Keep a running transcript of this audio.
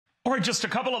All right, just a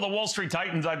couple of the Wall Street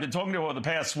titans I've been talking to over the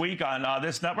past week on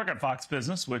this network at Fox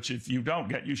Business, which if you don't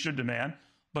get, you should demand.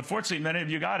 But fortunately, many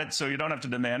of you got it, so you don't have to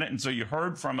demand it. And so you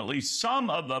heard from at least some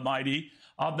of the mighty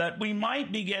that we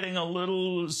might be getting a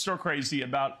little stir crazy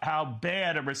about how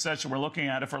bad a recession we're looking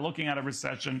at, if we're looking at a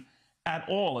recession at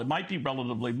all. It might be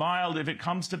relatively mild if it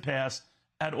comes to pass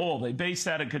at all. They base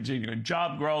that on continuing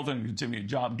job growth and continuing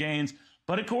job gains.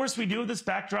 But of course, we do have this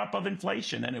backdrop of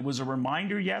inflation. And it was a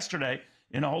reminder yesterday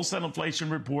in a wholesale inflation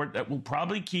report that will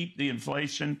probably keep the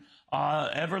inflation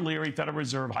ever leery Federal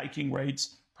Reserve hiking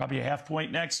rates probably a half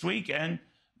point next week and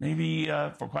maybe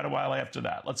for quite a while after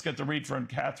that. Let's get the read from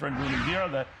Kathryn Rooney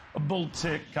Vera, the bull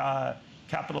tick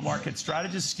capital market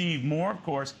strategist, Steve Moore, of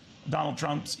course, Donald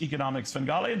Trump's economic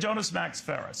Svengali, and Jonas Max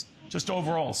Ferris, just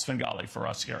overall Svengali for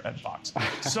us here at Fox.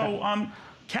 So,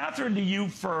 Kathryn, to you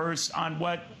first on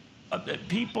what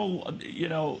people,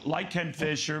 like Ken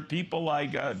Fisher, people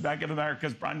like Bank of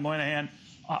America's Brian Moynihan,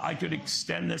 I could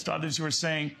extend this to others who are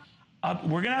saying,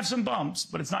 we're going to have some bumps,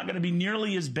 but it's not going to be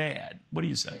nearly as bad. What do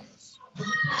you say?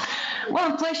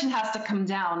 Well, inflation has to come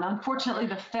down. Unfortunately,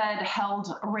 the Fed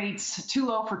held rates too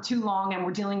low for too long, and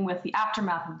we're dealing with the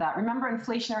aftermath of that. Remember,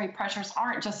 inflationary pressures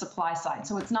aren't just supply side,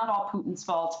 so it's not all Putin's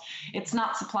fault. It's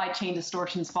not supply chain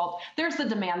distortion's fault. There's the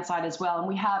demand side as well, and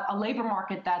we have a labor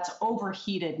market that's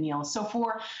overheated, Neil. So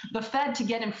for the Fed to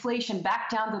get inflation back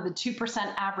down to the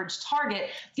 2% average target,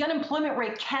 the unemployment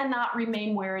rate cannot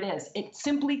remain where it is. It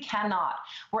simply cannot.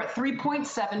 We're at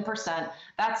 3.7%.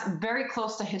 That's very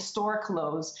close to historic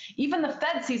lows. Even the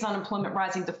Fed sees unemployment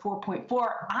rising to 4.4.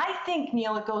 I think,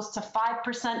 Neil, it goes to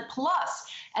 5% plus.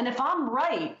 And if I'm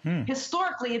right,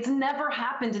 historically, it's never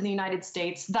happened in the United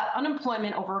States that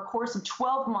unemployment over a course of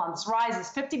 12 months rises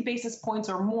 50 basis points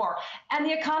or more, and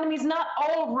the economy is not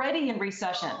already in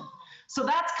recession. So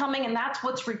that's coming, and that's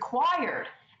what's required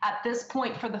at this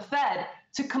point for the Fed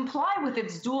to comply with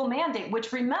its dual mandate,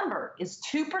 which, remember, is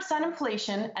 2%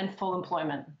 inflation and full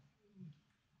employment.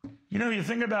 You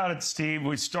think about it, Steve,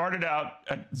 we started out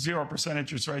at 0%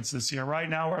 interest rates this year. Right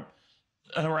now, we're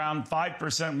at around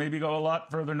 5%, maybe go a lot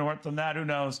further north than that. Who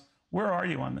knows? Where are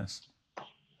you on this?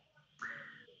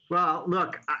 Well,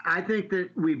 look, I think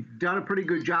that we've done a pretty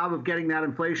good job of getting that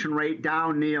inflation rate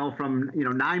down, Neil, from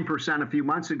 9% a few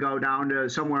months ago down to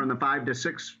somewhere in the 5 to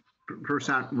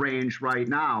 6% range right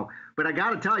now. But I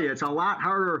got to tell you, it's a lot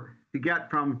harder to get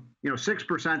from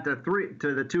 6%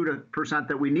 to the 2%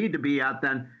 that we need to be at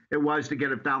than it was to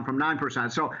get it down from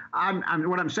 9%. So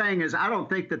what I'm saying is I don't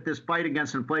think that this fight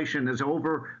against inflation is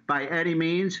over by any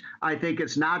means. I think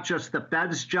it's not just the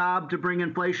Fed's job to bring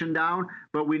inflation down,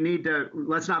 but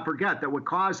let's not forget that what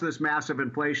caused this massive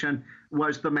inflation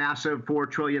was the massive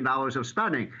 $4 trillion of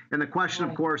spending. And the question,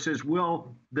 of course, is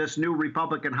will this new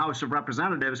Republican House of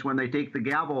Representatives, when they take the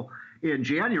gavel in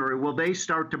January, will they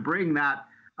start to bring that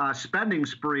spending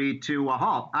spree to a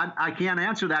halt? I can't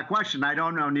answer that question. I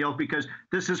don't know, Neil, because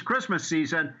this is Christmas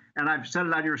season, and I've said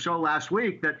it on your show last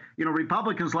week that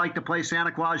Republicans like to play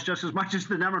Santa Claus just as much as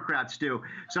the Democrats do.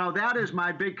 So that is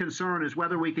my big concern, is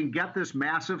whether we can get this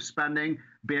massive spending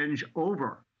binge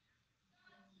over.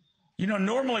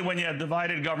 Normally when you have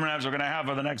divided government, as we're going to have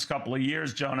for the next couple of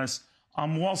years, Jonas,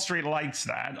 Wall Street likes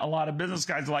that. A lot of business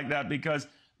guys like that because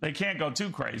they can't go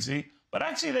too crazy. But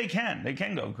actually, they can. They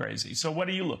can go crazy. So what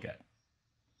do you look at?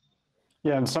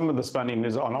 Yeah, and some of the spending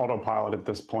is on autopilot at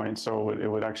this point, so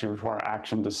it would actually require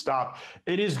action to stop.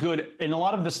 It is good, and a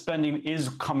lot of the spending is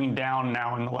coming down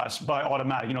now in the last by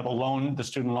automatic. The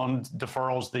student loan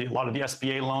deferrals, a lot of the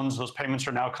SBA loans, those payments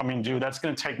are now coming due. That's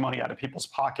going to take money out of people's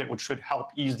pocket, which should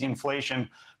help ease the inflation.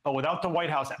 But without the White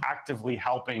House actively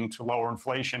helping to lower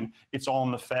inflation, it's all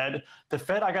in the Fed. The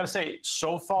Fed, I got to say,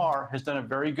 so far has done a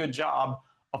very good job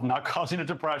of not causing a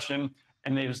depression.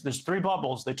 And there's 3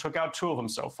 bubbles. They took out 2 of them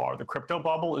so far. The crypto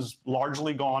bubble is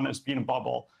largely gone as being a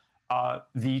bubble.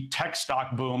 The tech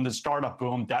stock boom, the startup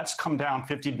boom, that's come down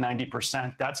 50 to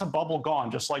 90%. That's a bubble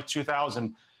gone, just like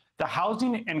 2000. The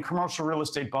housing and commercial real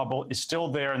estate bubble is still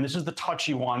there. And this is the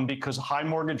touchy one because high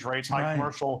mortgage rates, high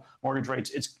commercial mortgage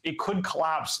rates, it could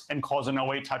collapse and cause an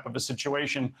 08 type of a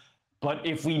situation. But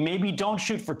if we maybe don't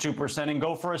shoot for 2% and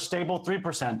go for a stable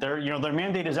 3%, their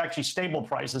mandate is actually stable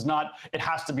prices, not it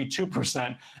has to be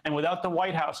 2%. And without the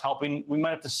White House helping, we might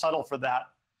have to settle for that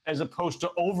as opposed to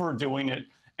overdoing it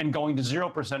and going to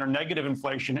 0% or negative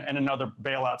inflation and another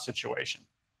bailout situation.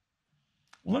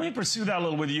 Well, let me pursue that a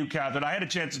little with you, Kathryn. I had a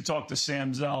chance to talk to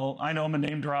Sam Zell. I know I'm a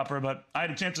name dropper, but I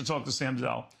had a chance to talk to Sam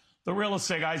Zell. The real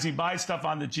estate guys, he buys stuff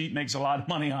on the cheap, makes a lot of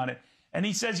money on it. And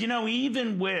he says,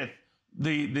 even with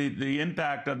the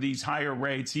impact of these higher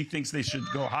rates, he thinks they should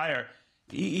go higher.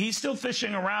 he's still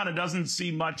fishing around and doesn't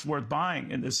see much worth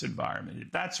buying in this environment.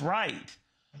 If that's right,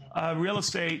 real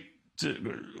estate,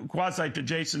 to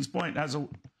Jason's point, has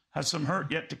some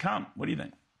hurt yet to come. What do you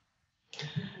think?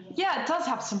 Yeah, it does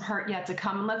have some hurt yet to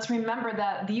come. And let's remember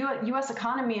that the U.S.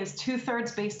 economy is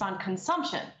 2/3 based on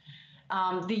consumption.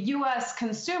 The U.S.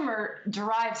 consumer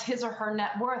derives his or her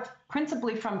net worth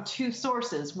principally from two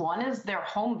sources. One is their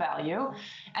home value,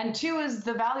 and two is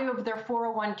the value of their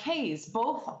 401ks.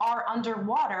 Both are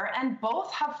underwater, and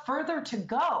both have further to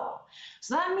go.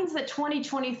 So that means that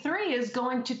 2023 is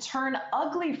going to turn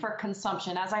ugly for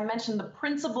consumption. As I mentioned, the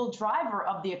principal driver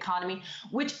of the economy,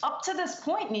 which up to this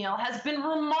point, Neil, has been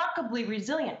remarkably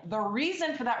resilient. The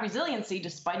reason for that resiliency,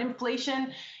 despite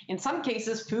inflation, in some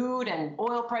cases, food and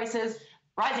oil prices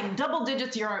rising double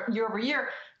digits year over year,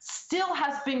 still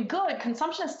has been good.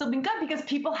 Consumption has still been good because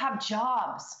people have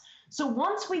jobs. So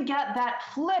once we get that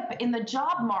flip in the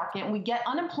job market and we get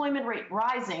unemployment rate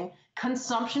rising,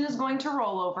 consumption is going to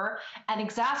roll over, and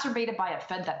exacerbated by a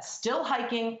Fed that's still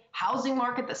hiking, housing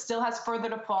market that still has further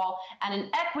to fall, and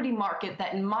an equity market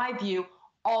that, in my view,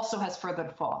 also has further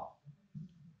to fall.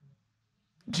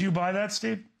 Do you buy that,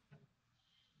 Steve?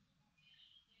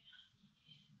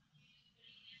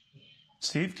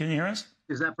 Steve, can you hear us?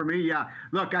 Is that for me? Yeah.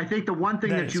 Look, I think the one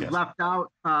thing that you've left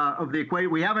out of the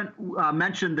equation, we haven't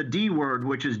mentioned the D word,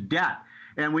 which is debt.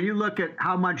 And when you look at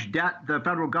how much debt the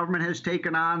federal government has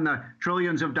taken on, the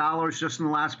trillions of dollars just in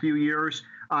the last few years,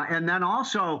 and then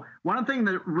also one thing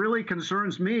that really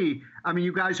concerns me, I mean,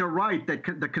 you guys are right that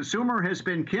the consumer has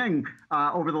been king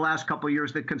over the last couple of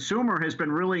years. The consumer has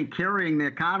been really carrying the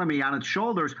economy on its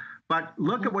shoulders. But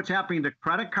look at what's happening to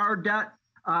credit card debt.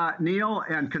 Neil,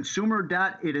 and consumer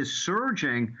debt, it is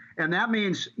surging, and that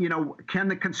means, you know, can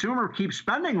the consumer keep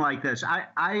spending like this? I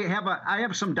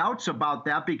have some doubts about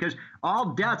that, because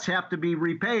all debts have to be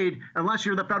repaid unless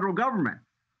you're the federal government.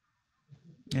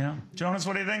 Yeah, Jonas,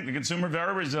 what do you think? The consumer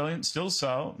very resilient, still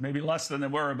so, maybe less than they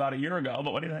were about a year ago,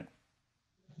 but what do you think?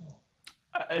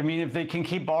 I mean, if they can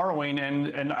keep borrowing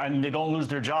and they don't lose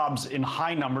their jobs in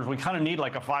high numbers, we kind of need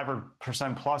like a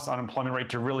 5% plus unemployment rate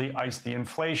to really ice the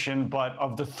inflation. But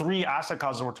of the three asset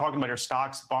classes we're talking about here,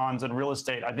 stocks, bonds, and real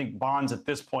estate, I think bonds at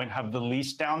this point have the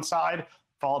least downside,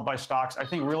 followed by stocks. I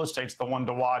think real estate's the one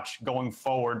to watch going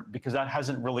forward, because that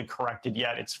hasn't really corrected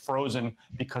yet. It's frozen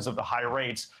because of the high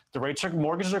rates.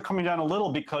 Mortgages are coming down a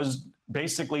little because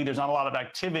basically there's not a lot of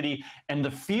activity, and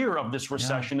the fear of this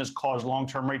recession has caused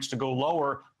long-term rates to go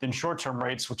lower than short-term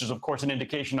rates, which is of course an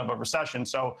indication of a recession.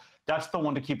 So that's the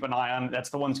one to keep an eye on. That's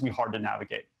the one that's gonna be hard to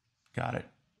navigate. Got it.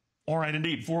 All right,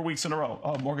 indeed, 4 weeks in a row,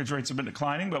 mortgage rates have been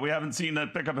declining, but we haven't seen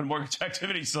that pickup in mortgage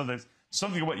activity. So there's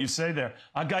something of what you say there.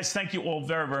 Guys, thank you all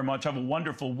very, very much. Have a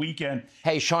wonderful weekend.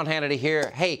 Hey, Sean Hannity here.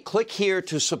 Hey, click here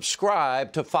to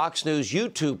subscribe to Fox News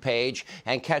YouTube page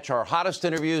and catch our hottest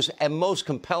interviews and most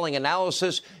compelling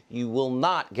analysis. You will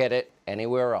not get it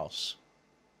anywhere else.